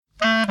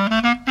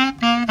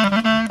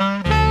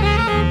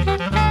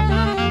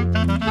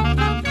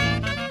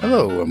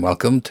Hello and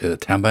welcome to the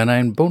 10 by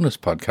 9 bonus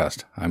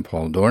podcast. I'm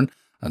Paul Dorn,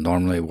 and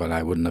normally while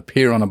I wouldn't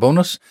appear on a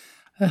bonus,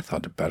 I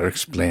thought I'd better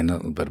explain a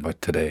little bit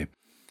about today.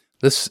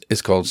 This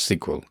is called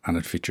Sequel, and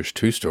it features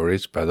two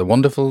stories by the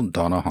wonderful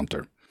Donna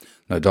Hunter.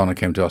 Now, Donna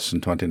came to us in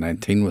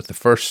 2019 with the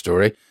first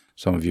story.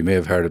 Some of you may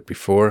have heard it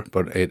before,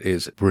 but it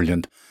is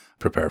brilliant.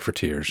 Prepare for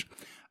tears.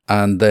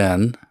 And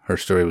then her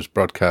story was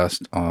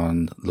broadcast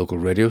on local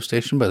radio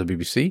station by the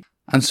BBC.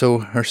 And so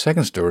her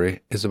second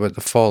story is about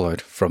the fallout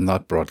from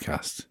that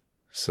broadcast.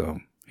 So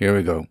here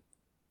we go.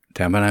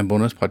 10 by 9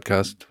 bonus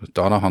podcast with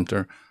Donna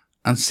Hunter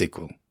and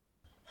Sequel.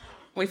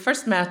 We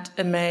first met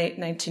in May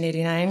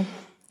 1989.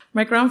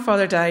 My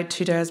grandfather died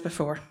 2 days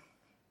before.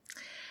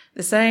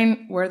 The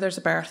saying, where there's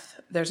a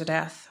birth, there's a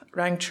death,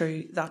 rang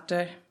true that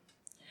day.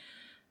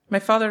 My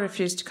father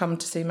refused to come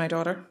to see my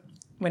daughter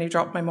when he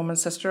dropped my mum and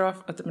sister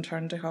off at the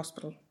maternity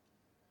hospital.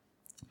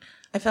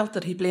 I felt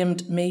that he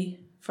blamed me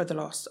for the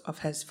loss of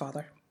his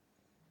father.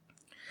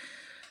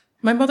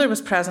 My mother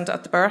was present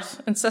at the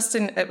birth,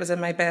 insisting it was in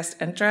my best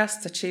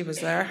interest that she was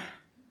there.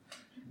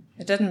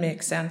 It didn't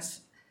make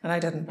sense, and I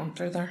didn't want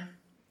her there.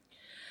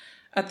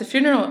 At the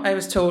funeral, I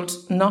was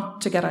told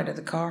not to get out of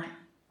the car,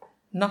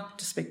 not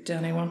to speak to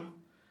anyone.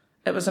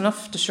 It was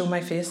enough to show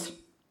my face.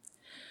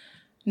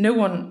 No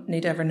one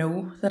need ever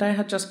know that I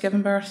had just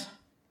given birth.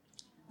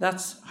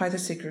 That's how the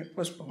secret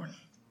was born.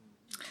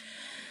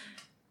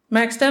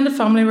 My extended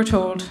family were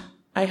told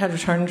I had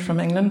returned from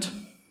England.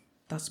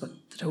 That's what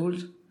they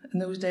told in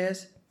those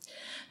days.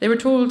 They were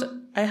told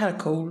I had a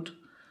cold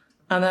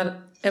and that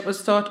it was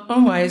thought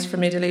unwise for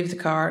me to leave the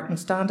car and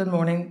stand in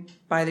mourning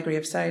by the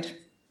graveside.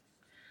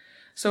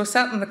 So I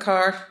sat in the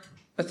car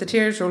with the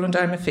tears rolling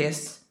down my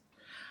face.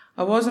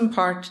 I was in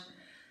part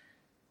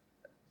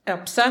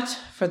upset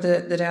for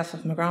the death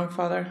of my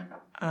grandfather,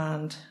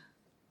 and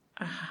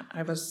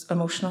I was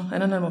emotional,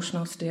 in an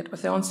emotional state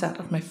with the onset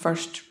of my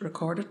first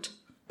recorded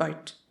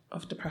bout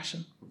of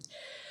depression.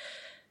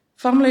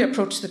 Family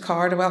approached the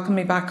car to welcome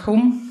me back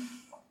home.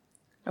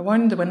 I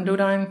wound the window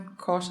down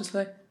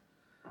cautiously.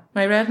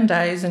 My reddened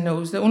eyes and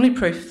nose, the only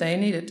proof they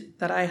needed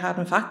that I had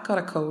in fact got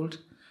a cold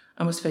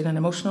and was feeling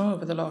emotional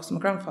over the loss of my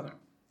grandfather.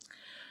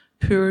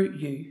 Poor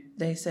you,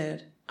 they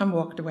said, and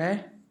walked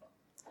away.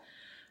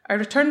 I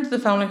returned to the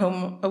family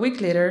home a week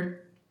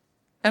later,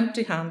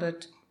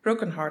 empty-handed,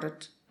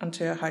 broken-hearted, and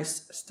to a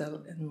house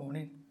still in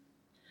mourning.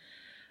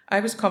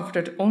 I was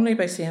comforted only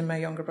by seeing my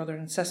younger brother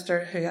and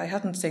sister, who I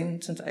hadn't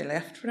seen since I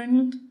left for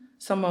England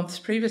some months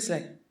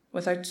previously,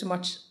 without so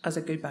much as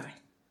a goodbye.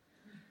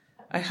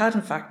 I had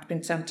in fact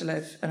been sent to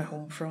live in a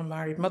home for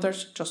unmarried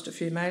mothers just a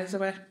few miles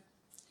away.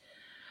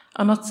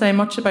 I'll not say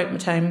much about my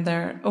time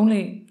there,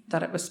 only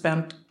that it was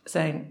spent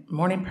saying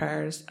morning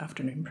prayers,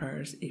 afternoon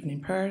prayers,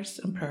 evening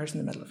prayers, and prayers in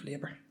the middle of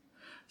labour.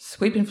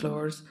 Sweeping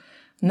floors,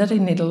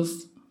 knitting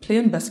needles,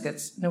 playing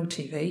biscuits, no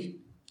TV,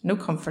 no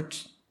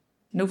comfort,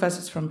 no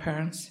visits from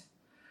parents,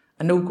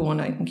 and no going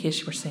out in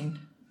case you were seen.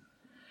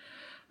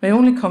 My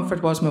only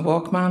comfort was my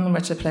Walkman, in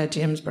which I played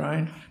James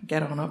Brown,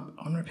 Get On Up,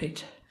 on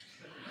repeat.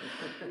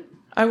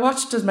 I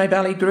watched as my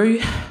belly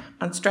grew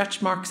and stretch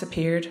marks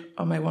appeared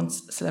on my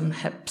once slim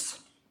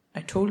hips.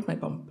 I told my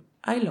bump,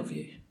 I love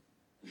you.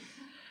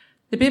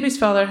 The baby's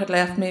father had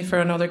left me for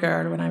another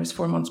girl when I was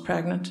 4 months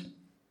pregnant.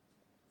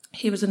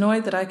 He was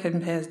annoyed that I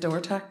couldn't pay his door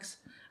tax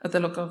at the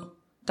local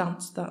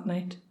dance that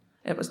night.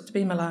 It was to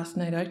be my last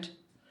night out.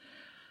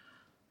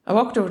 I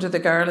walked over to the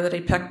girl that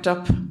he picked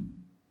up,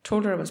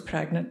 told her I was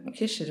pregnant in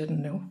case she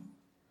didn't know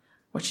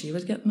what she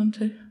was getting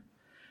into.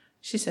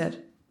 She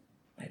said,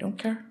 I don't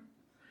care.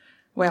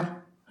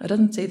 Well, I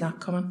didn't see that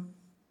coming.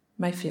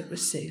 My fate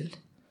was sealed.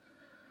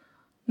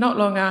 Not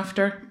long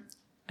after,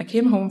 I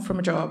came home from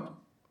a job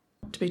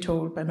to be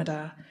told by my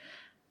dad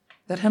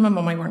that him and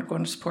mummy weren't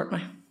going to support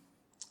me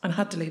and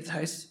had to leave the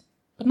house,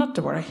 but not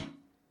to worry,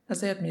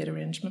 as they had made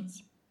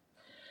arrangements.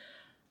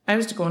 I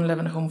was to go and live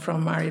in a home for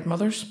unmarried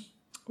mothers,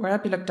 where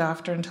I'd be looked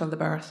after until the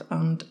birth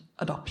and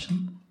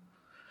adoption.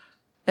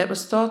 It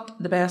was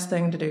thought the best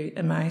thing to do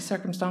in my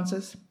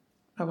circumstances.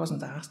 I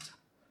wasn't asked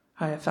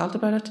how I felt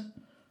about it,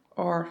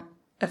 or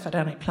if I had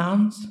any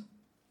plans.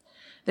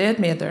 They had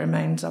made their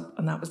minds up,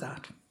 and that was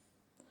that.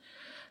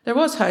 There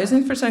was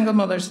housing for single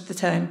mothers at the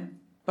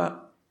time,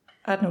 but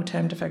I had no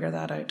time to figure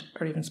that out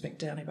or even speak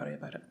to anybody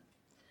about it.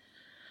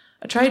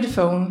 I tried to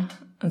phone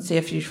and see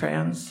a few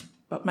friends,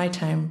 but my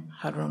time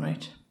had run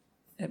out.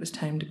 It was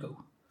time to go.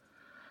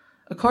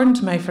 According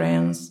to my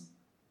friends,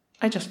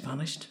 I just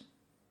vanished.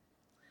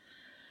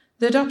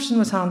 The adoption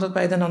was handled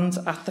by the nuns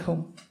at the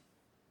home.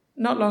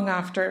 Not long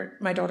after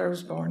my daughter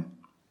was born,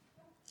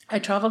 I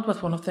travelled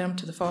with one of them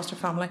to the foster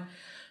family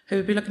who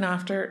would be looking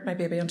after my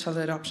baby until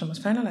the adoption was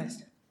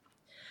finalised.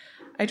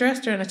 I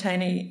dressed her in a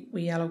tiny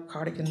wee yellow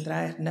cardigan that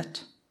I had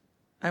knit.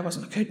 I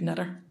wasn't a good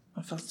knitter.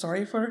 I felt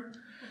sorry for her,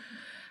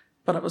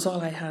 but it was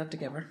all I had to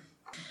give her.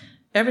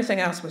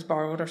 Everything else was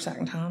borrowed or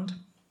second-hand.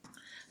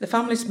 The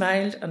family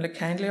smiled and looked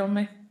kindly on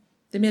me.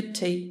 They made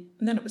tea,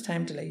 and then it was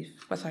time to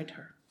leave without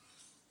her.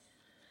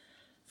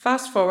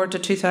 Fast forward to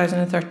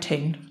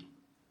 2013,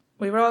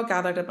 we were all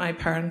gathered at my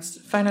parents',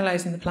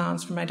 finalising the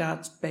plans for my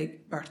dad's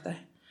big birthday,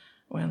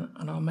 when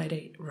an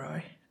almighty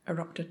row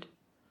erupted.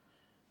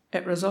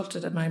 It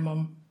resulted in my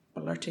mum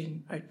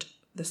blurting out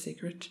the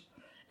secret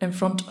in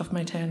front of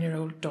my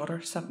 10-year-old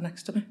daughter sat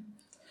next to me.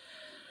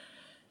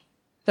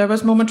 There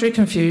was momentary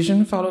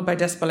confusion, followed by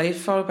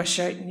disbelief, followed by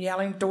shouting,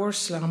 yelling, doors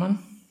slamming.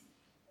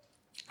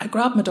 I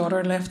grabbed my daughter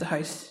and left the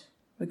house.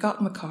 We got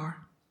in the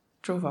car,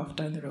 drove off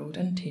down the road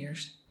in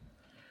tears.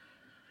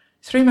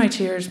 Through my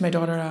tears, my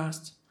daughter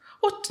asked,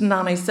 "What did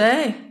Nanny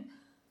say?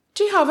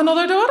 Do you have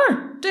another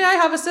daughter? Do I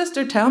have a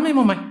sister? Tell me,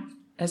 Mummy.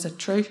 Is it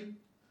true?"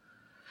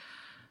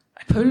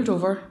 I pulled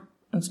over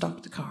and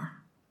stopped the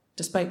car.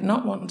 Despite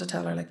not wanting to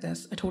tell her like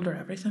this, I told her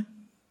everything.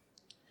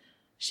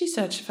 She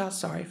said she felt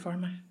sorry for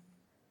me.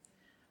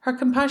 Her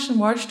compassion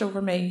washed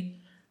over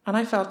me, and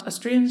I felt a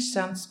strange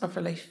sense of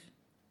relief.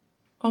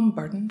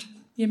 Unburdened,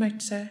 you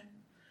might say.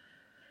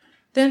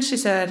 Then she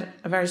said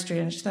a very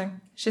strange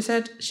thing. She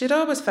said she'd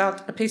always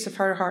felt a piece of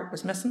her heart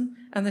was missing,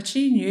 and that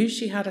she knew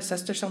she had a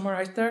sister somewhere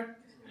out there.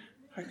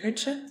 How could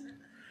she?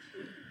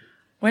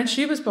 When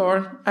she was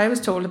born, I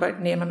was told about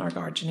naming our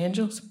guardian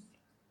angels.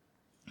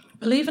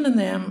 Believing in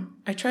them,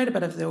 I tried a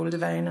bit of the old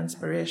divine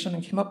inspiration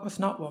and came up with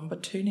not one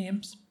but two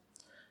names,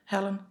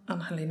 Helen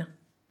and Helena.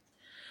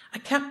 I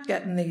kept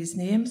getting these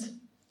names.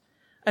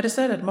 I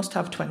decided I must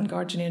have twin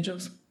guardian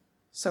angels.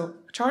 So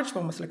I charged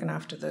one with looking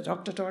after the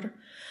adopted daughter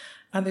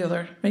and the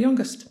other my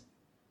youngest.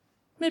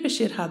 Maybe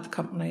she had had the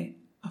company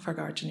of her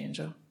guardian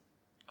angel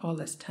all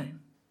this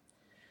time.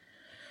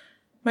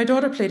 My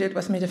daughter pleaded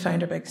with me to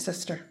find her big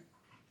sister.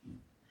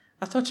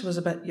 I thought she was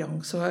a bit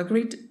young, so I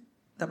agreed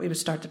that we would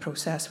start the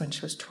process when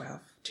she was 12,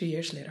 2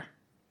 years later.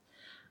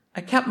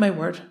 I kept my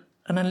word,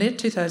 and in late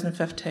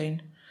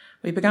 2015,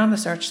 we began the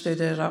search through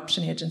the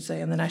adoption agency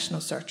and the National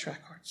Search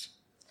Records.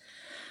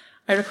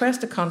 I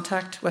requested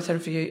contact with a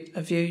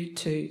view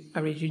to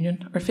a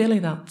reunion, or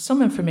feeling that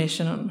some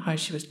information on how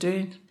she was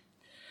doing.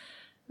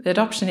 The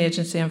adoption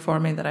agency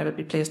informed me that I would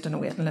be placed on a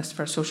waiting list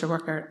for a social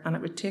worker, and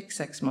it would take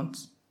 6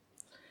 months.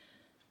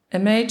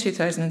 In May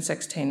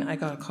 2016, I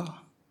got a call.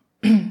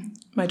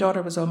 My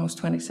daughter was almost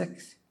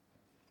 26.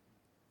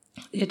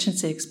 The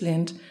agency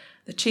explained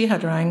that she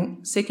had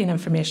rang seeking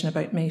information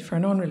about me for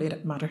an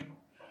unrelated matter.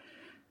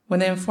 When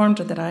they informed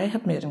her that I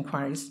had made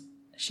inquiries,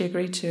 she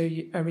agreed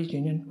to a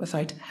reunion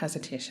without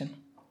hesitation.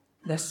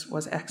 This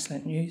was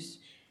excellent news.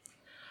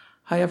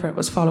 However, it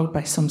was followed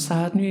by some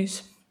sad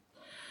news.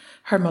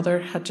 Her mother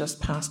had just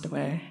passed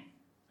away.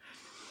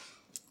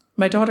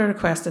 My daughter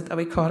requested that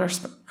we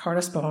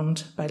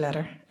correspond by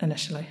letter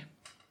initially.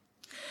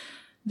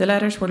 The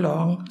letters were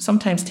long,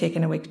 sometimes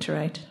taking a week to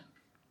write.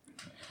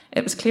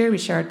 It was clear we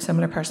shared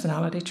similar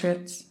personality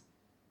traits.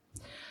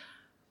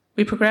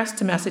 We progressed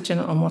to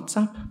messaging on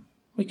WhatsApp.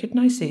 We could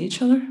now see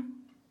each other.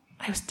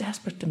 I was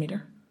desperate to meet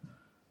her.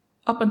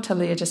 Up until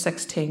the age of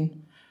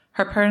 16,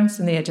 her parents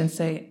and the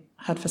agency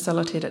had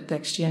facilitated the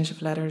exchange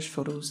of letters,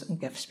 photos and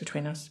gifts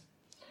between us.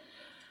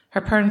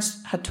 Her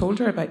parents had told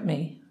her about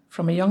me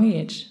from a young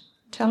age,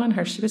 telling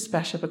her she was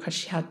special because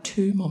she had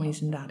 2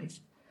 mummies and daddies.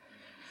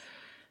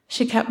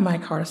 She kept my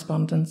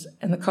correspondence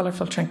in the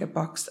colourful trinket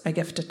box I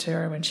gifted to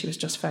her when she was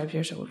just 5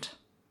 years old.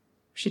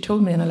 She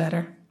told me in a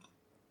letter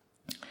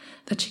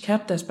that she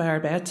kept this by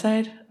her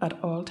bedside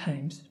at all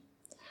times,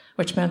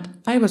 which meant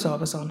I was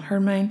always on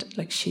her mind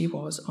like she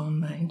was on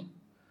mine.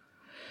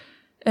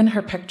 In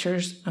her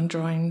pictures and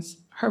drawings,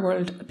 her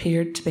world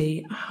appeared to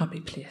be a happy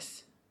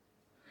place.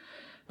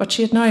 But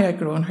she had now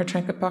outgrown her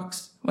trinket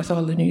box with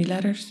all the new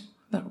letters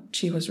that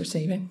she was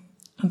receiving,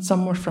 and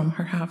some were from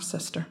her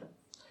half-sister.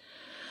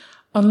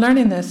 On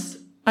learning this,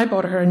 I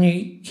bought her a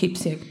new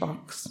keepsake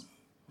box,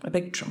 a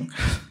big trunk.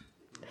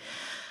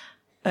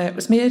 It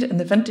was made in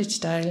the vintage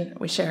style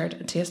we shared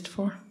a taste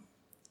for.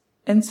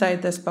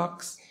 Inside this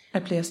box, I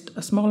placed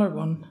a smaller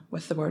one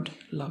with the word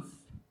love.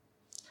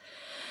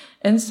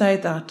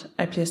 Inside that,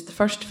 I placed the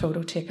first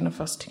photo taken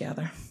of us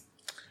together,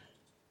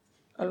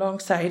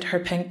 alongside her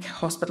pink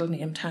hospital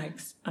name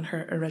tags and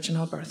her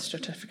original birth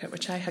certificate,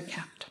 which I had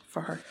kept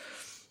for her.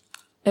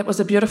 It was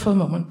a beautiful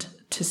moment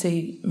to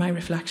see my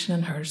reflection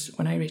in hers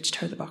when I reached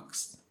her the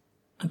box,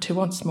 and to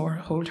once more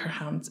hold her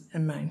hands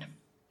in mine.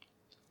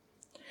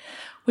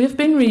 We have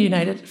been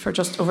reunited for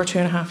just over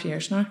 2.5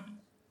 years now.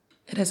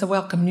 It is a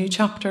welcome new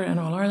chapter in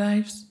all our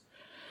lives.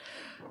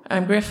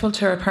 I'm grateful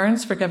to her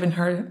parents for giving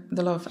her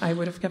the love I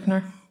would have given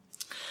her.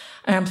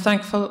 I am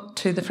thankful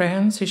to the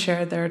friends who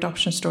shared their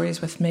adoption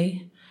stories with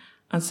me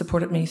and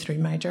supported me through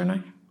my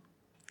journey.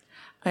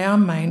 I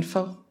am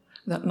mindful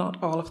that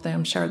not all of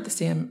them shared the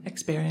same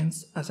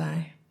experience as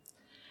I.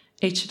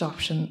 Each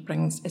adoption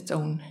brings its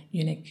own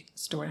unique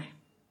story.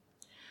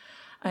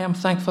 I am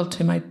thankful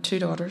to my 2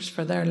 daughters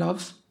for their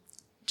love,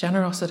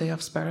 generosity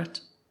of spirit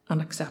and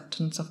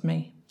acceptance of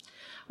me,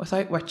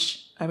 without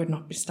which I would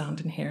not be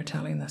standing here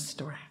telling this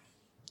story.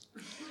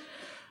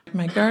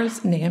 My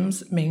girls'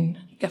 names mean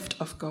gift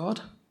of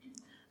God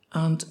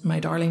and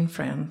my darling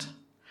friend,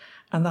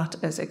 and that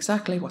is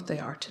exactly what they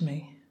are to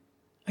me,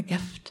 a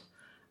gift,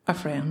 a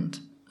friend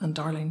and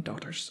darling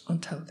daughters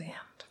until the end.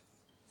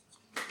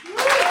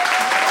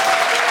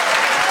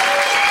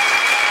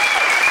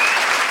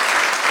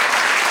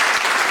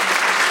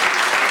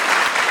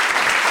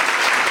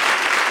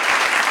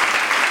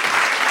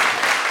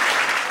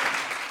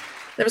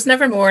 There was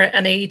never more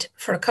a need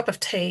for a cup of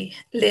tea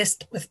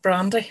laced with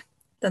brandy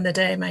than the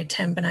day my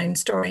 10 Benign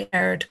story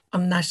aired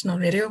on national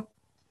radio.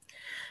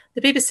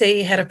 The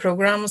BBC head of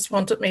programmes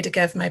wanted me to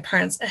give my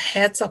parents a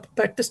heads up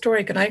about the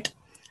story going out,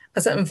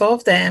 as it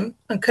involved them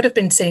and could have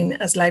been seen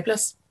as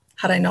libelous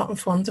had I not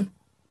informed them.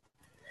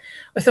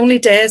 With only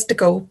days to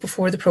go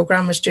before the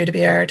programme was due to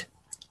be aired,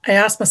 I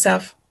asked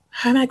myself,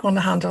 how am I going to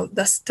handle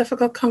this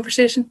difficult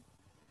conversation?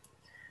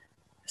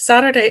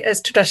 Saturday is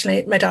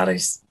traditionally my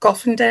daddy's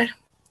golfing day,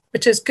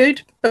 which is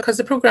good because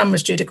the programme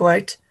was due to go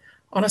out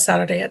on a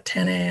Saturday at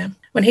 10 a.m.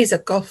 when he's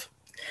at golf.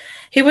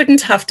 He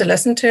wouldn't have to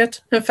listen to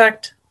it. In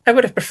fact, I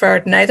would have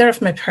preferred neither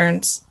of my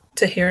parents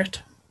to hear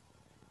it.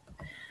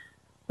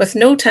 With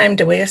no time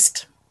to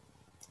waste,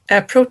 I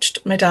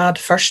approached my dad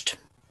first.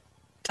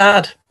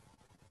 Dad,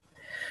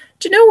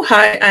 do you know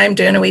how I'm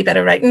doing a wee bit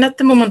of writing at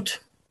the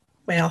moment?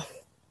 Well,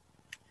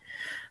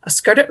 I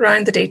skirted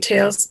round the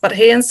details, but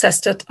he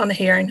insisted on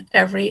hearing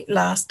every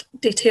last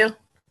detail.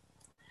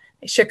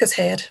 He shook his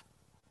head,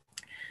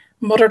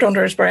 muttered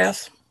under his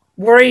breath,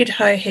 worried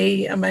how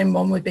he and my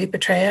mum would be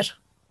betrayed,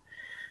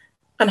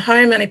 and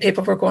how many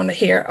people were going to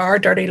hear our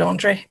dirty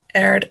laundry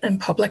aired in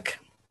public.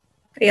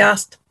 He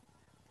asked,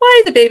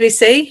 why the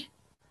BBC?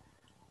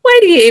 Why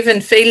do you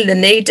even feel the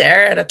need to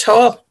air it at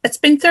all? It's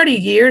been 30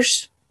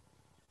 years.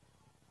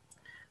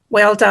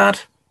 Well,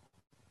 Dad,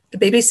 the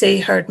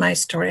BBC heard my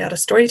story at a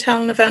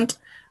storytelling event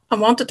and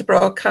wanted to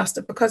broadcast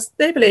it because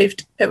they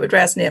believed it would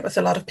resonate with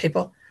a lot of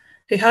people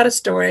who had a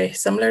story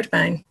similar to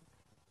mine.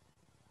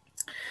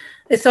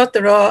 They thought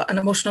the raw and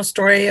emotional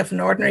story of an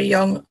ordinary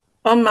young,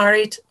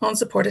 unmarried,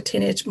 unsupported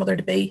teenage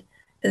mother-to-be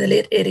in the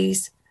late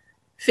 80s,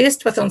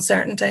 faced with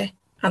uncertainty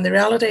and the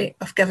reality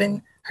of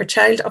giving her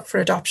child up for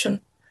adoption,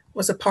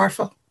 was a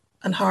powerful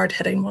and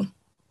hard-hitting one.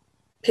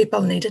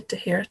 People needed to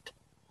hear it.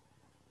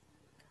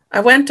 I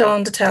went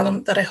on to tell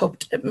him that I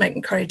hoped it might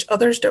encourage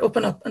others to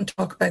open up and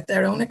talk about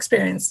their own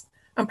experience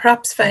and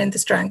perhaps find the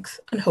strength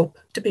and hope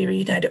to be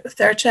reunited with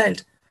their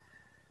child,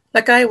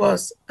 like I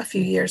was a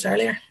few years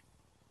earlier.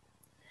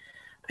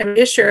 I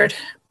reassured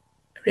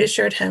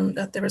him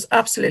that there was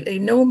absolutely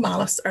no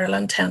malice or ill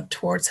intent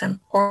towards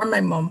him or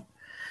my mum,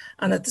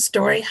 and that the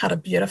story had a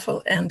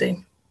beautiful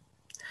ending.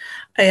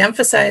 I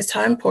emphasised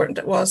how important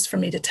it was for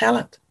me to tell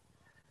it,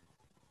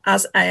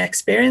 as I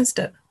experienced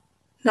it,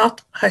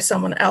 not how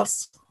someone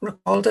else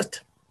recalled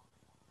it.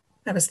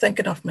 I was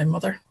thinking of my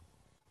mother.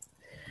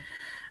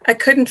 I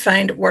couldn't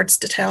find words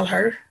to tell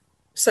her,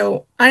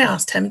 so I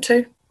asked him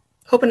to,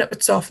 hoping it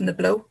would soften the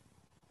blow.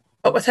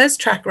 But with his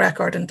track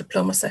record in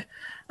diplomacy,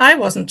 I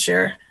wasn't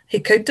sure he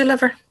could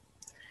deliver.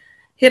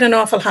 He had an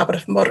awful habit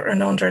of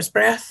muttering under his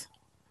breath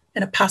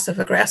in a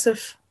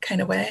passive-aggressive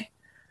kind of way,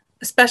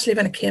 especially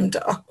when it came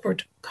to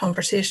awkward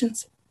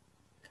conversations.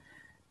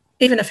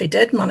 Even if he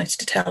did manage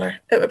to tell her,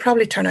 it would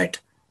probably turn out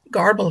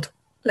garbled,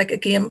 like a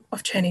game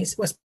of Chinese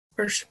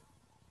whispers.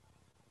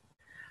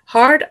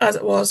 Hard as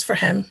it was for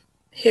him,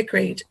 he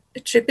agreed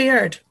it should be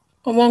aired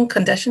on one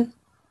condition.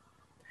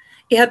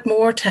 He had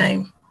more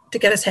time to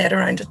get his head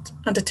around it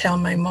and to tell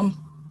my mum.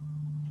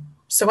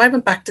 So I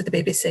went back to the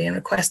BBC and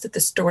requested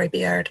the story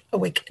be aired a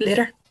week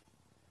later.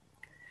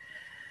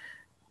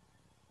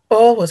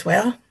 All was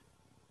well.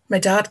 My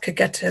dad could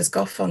get to his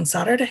golf on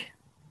Saturday.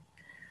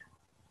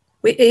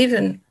 We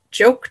even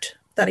joked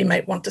that he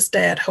might want to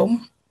stay at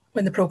home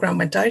when the programme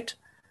went out,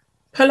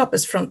 pull up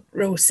his front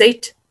row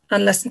seat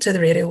and listen to the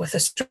radio with a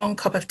strong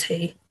cup of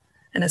tea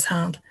in his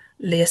hand,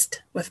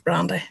 laced with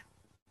brandy.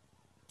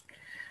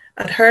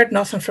 I'd heard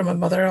nothing from my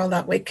mother all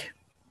that week.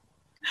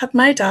 Had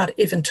my dad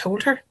even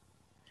told her?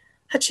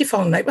 Had she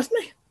fallen out with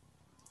me?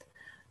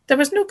 There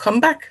was no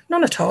comeback,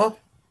 none at all.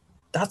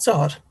 That's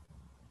odd,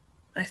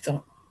 I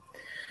thought.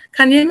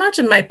 Can you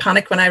imagine my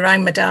panic when I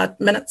rang my dad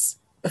minutes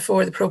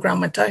before the programme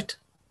went out,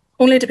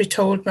 only to be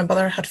told my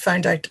mother had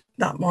found out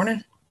that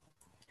morning?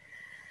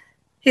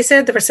 He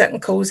said they were sitting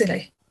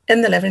cosily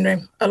in the living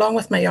room, along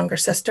with my younger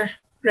sister,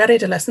 ready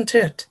to listen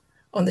to it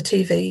on the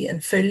TV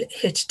in full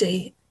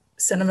HD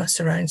cinema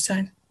surround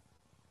sound,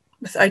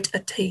 without a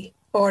tea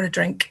or a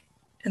drink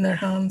in their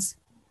hands.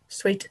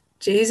 Sweet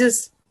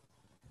Jesus.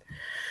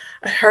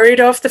 I hurried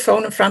off the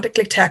phone and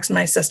frantically texted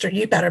my sister,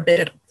 you better beat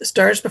it up the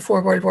stairs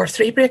before World War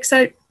III breaks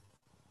out.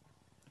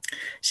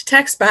 She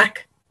texts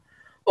back,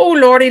 oh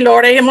lordy,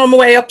 I'm on my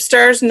way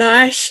upstairs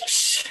now.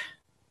 Shh.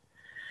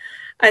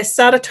 I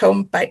sat at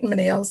home biting my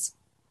nails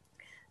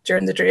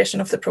during the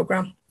duration of the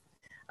programme.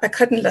 I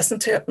couldn't listen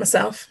to it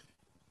myself.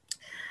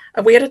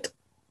 I waited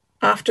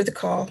after the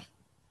call.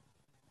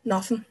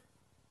 Nothing.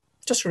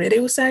 Just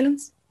radio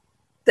silence.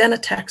 Then a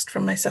text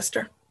from my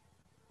sister.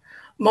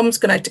 Mum's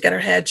gone out to get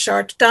her head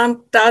short.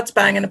 Dad's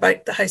banging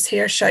about the house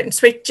here, shouting,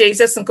 sweet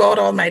Jesus and God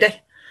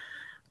Almighty.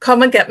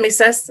 Come and get me,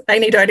 sis. I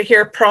need out of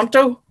here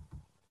pronto.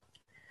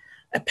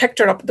 I picked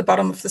her up at the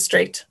bottom of the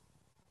street.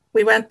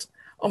 We went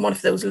on one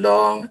of those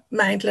long,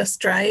 mindless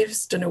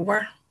drives to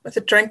nowhere with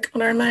a drink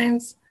on our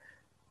minds.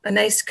 A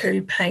nice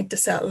cool pint to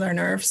settle our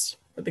nerves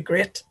would be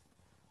great.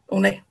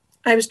 Only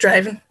I was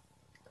driving.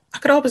 I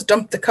could always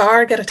dump the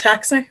car, get a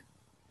taxi.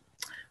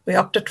 We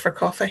opted for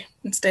coffee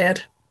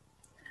instead.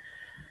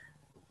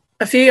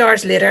 A few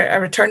hours later, I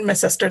returned my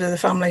sister to the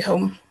family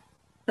home,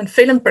 and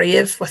feeling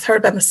brave with her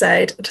by my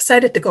side, I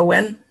decided to go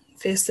in,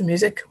 face the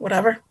music,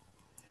 whatever.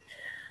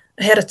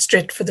 I headed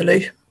straight for the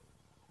loo.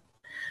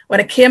 When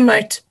I came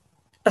out,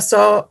 I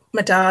saw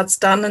my dad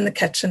standing in the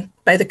kitchen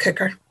by the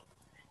cooker.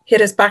 He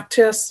had his back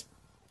to us.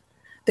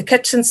 The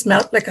kitchen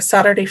smelt like a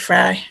Saturday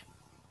fry.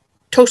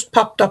 Toast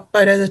popped up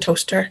out of the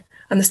toaster,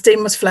 and the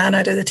steam was flying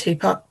out of the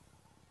teapot.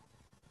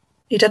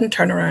 He didn't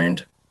turn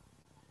around.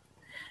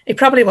 He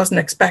probably wasn't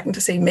expecting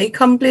to see me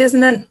come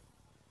blazing in.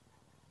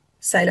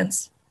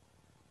 Silence.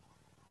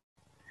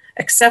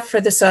 Except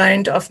for the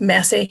sound of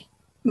messy,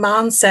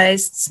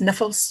 man-sized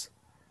sniffles,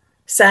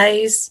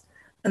 sighs,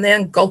 and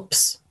then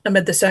gulps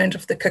amid the sound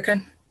of the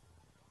cooking.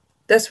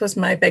 This was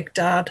my big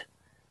dad,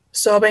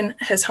 sobbing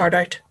his heart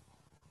out.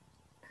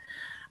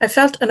 I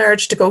felt an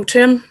urge to go to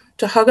him,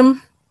 to hug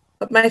him,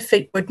 but my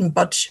feet wouldn't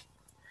budge.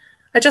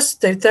 I just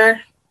stood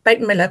there,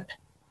 biting my lip,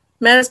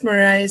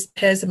 mesmerised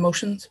by his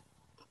emotions.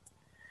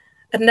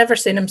 I'd never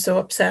seen him so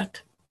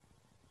upset.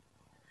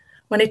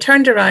 When he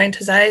turned around,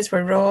 his eyes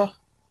were raw,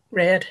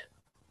 red.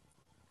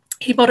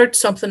 He muttered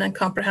something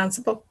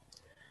incomprehensible.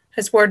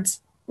 His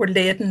words were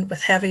laden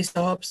with heavy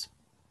sobs.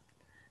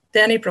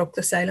 Then he broke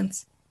the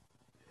silence.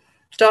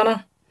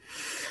 Donna,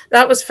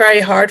 that was very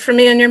hard for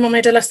me and your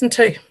mummy to listen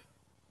to.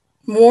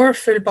 More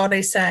full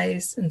body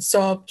sighs and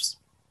sobs.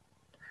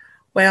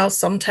 Well,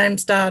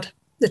 sometimes, Dad,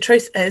 the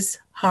truth is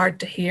hard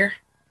to hear.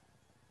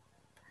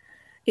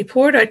 He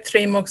poured out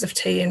 3 mugs of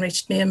tea and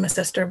reached me and my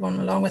sister one,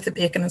 along with a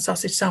bacon and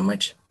sausage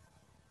sandwich.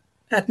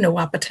 I had no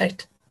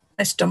appetite.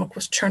 My stomach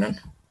was churning.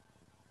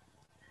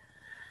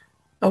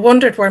 I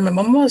wondered where my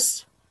mum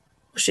was.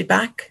 Was she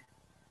back?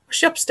 Was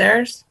she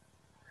upstairs?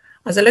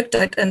 As I looked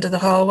out into the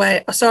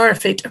hallway, I saw her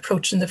feet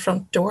approaching the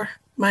front door.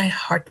 My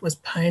heart was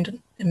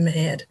pounding in my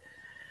head.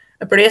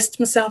 I braced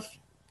myself.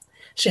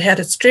 She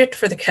headed straight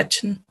for the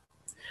kitchen.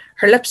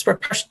 Her lips were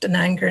pursed in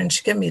anger, and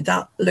she gave me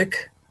that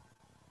look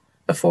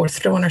before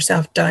throwing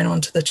herself down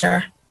onto the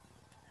chair.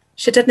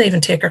 She didn't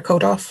even take her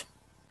coat off.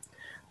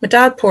 My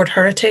dad poured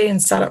her a tea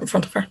and sat it in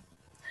front of her.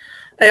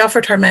 I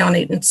offered her my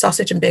uneaten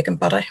sausage and bacon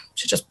butty.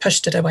 She just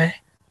pushed it away,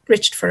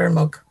 reached for her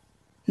mug.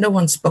 No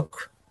one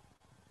spoke.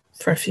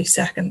 For a few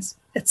seconds,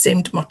 it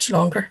seemed much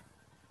longer.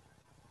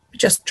 We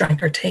just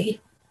drank our tea.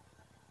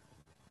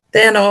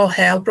 Then all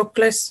hell broke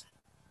loose.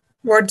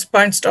 Words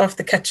bounced off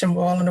the kitchen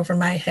wall and over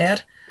my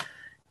head.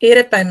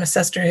 Aided by my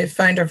sister, who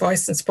found her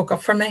voice and spoke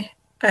up for me,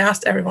 I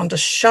asked everyone to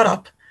shut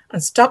up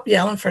and stop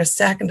yelling for a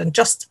second and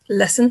just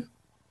listen.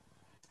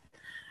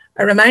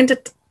 I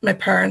reminded my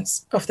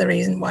parents of the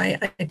reason why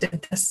I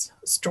did this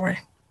story.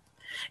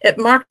 It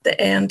marked the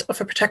end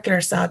of a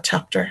particular sad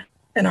chapter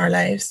in our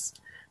lives,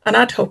 and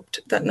I'd hoped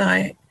that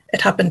now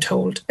it had been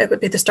told, it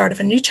would be the start of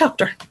a new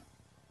chapter.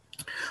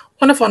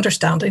 One of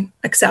understanding,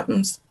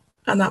 acceptance,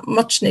 and that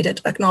much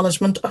needed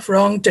acknowledgement of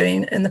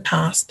wrongdoing in the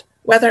past,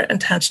 whether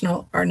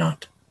intentional or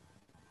not.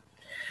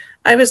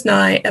 I was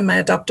now in my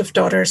adoptive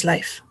daughter's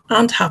life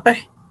and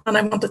happy, and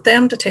I wanted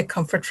them to take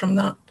comfort from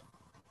that.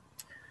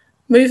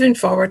 Moving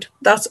forward,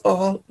 that's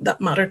all that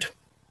mattered.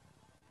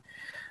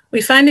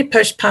 We finally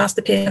pushed past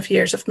the pain of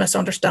years of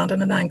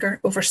misunderstanding and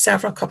anger over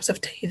several cups of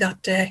tea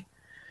that day.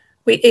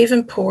 We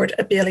even poured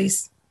a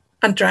Baileys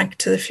and drank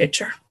to the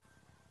future,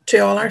 to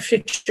all our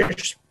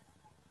futures.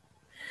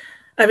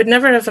 I would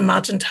never have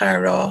imagined how a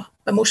raw,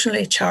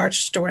 emotionally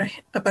charged story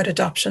about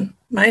adoption,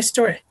 my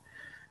story,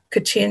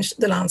 could change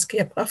the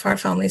landscape of our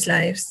family's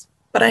lives,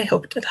 but I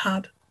hoped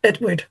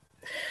it would.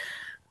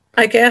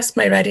 I guess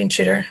my writing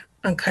tutor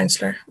and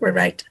counsellor were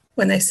right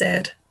when they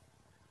said,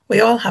 we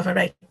all have a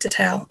right to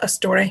tell a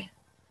story,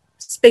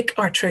 speak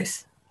our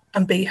truth,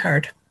 and be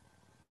heard.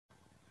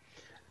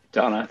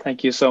 Donna,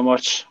 thank you so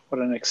much. What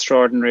an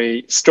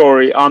extraordinary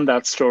story on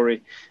that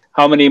story.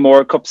 How many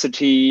more cups of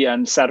tea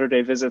and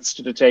Saturday visits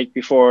did it take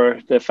before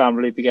the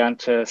family began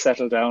to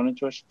settle down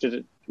into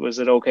it? Was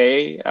it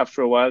okay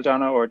after a while,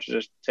 Donna, or did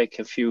it take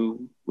a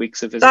few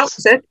weeks of visits?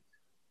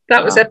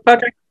 That was it,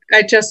 Patrick.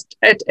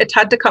 It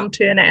had to come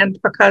to an end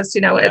because,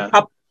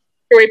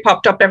 story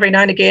popped up every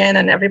now and again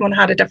and everyone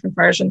had a different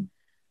version.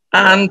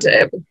 And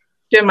it was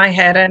doing my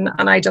head in,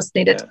 and I just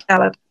needed to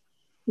tell it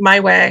my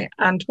way.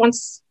 And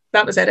once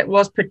that was it, it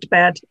was put to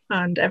bed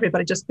and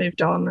everybody just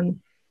moved on and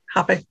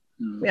happy.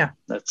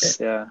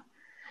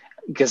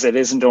 Because it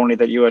isn't only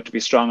that you have to be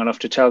strong enough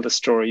to tell the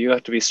story, you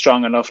have to be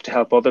strong enough to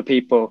help other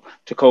people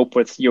to cope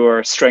with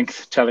your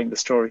strength telling the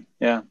story.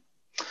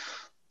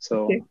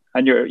 So,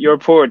 and your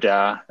poor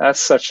dad,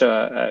 that's such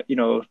a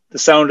the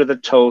sound of the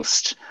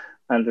toast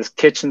and the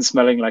kitchen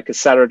smelling like a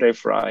Saturday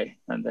fry,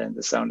 and then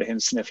the sound of him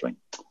sniffling.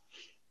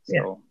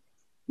 So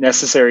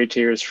necessary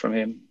tears from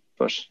him,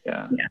 but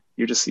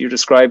you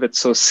describe it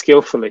so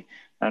skillfully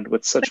and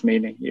with such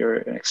meaning. You're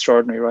an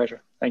extraordinary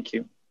writer. Thank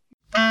you.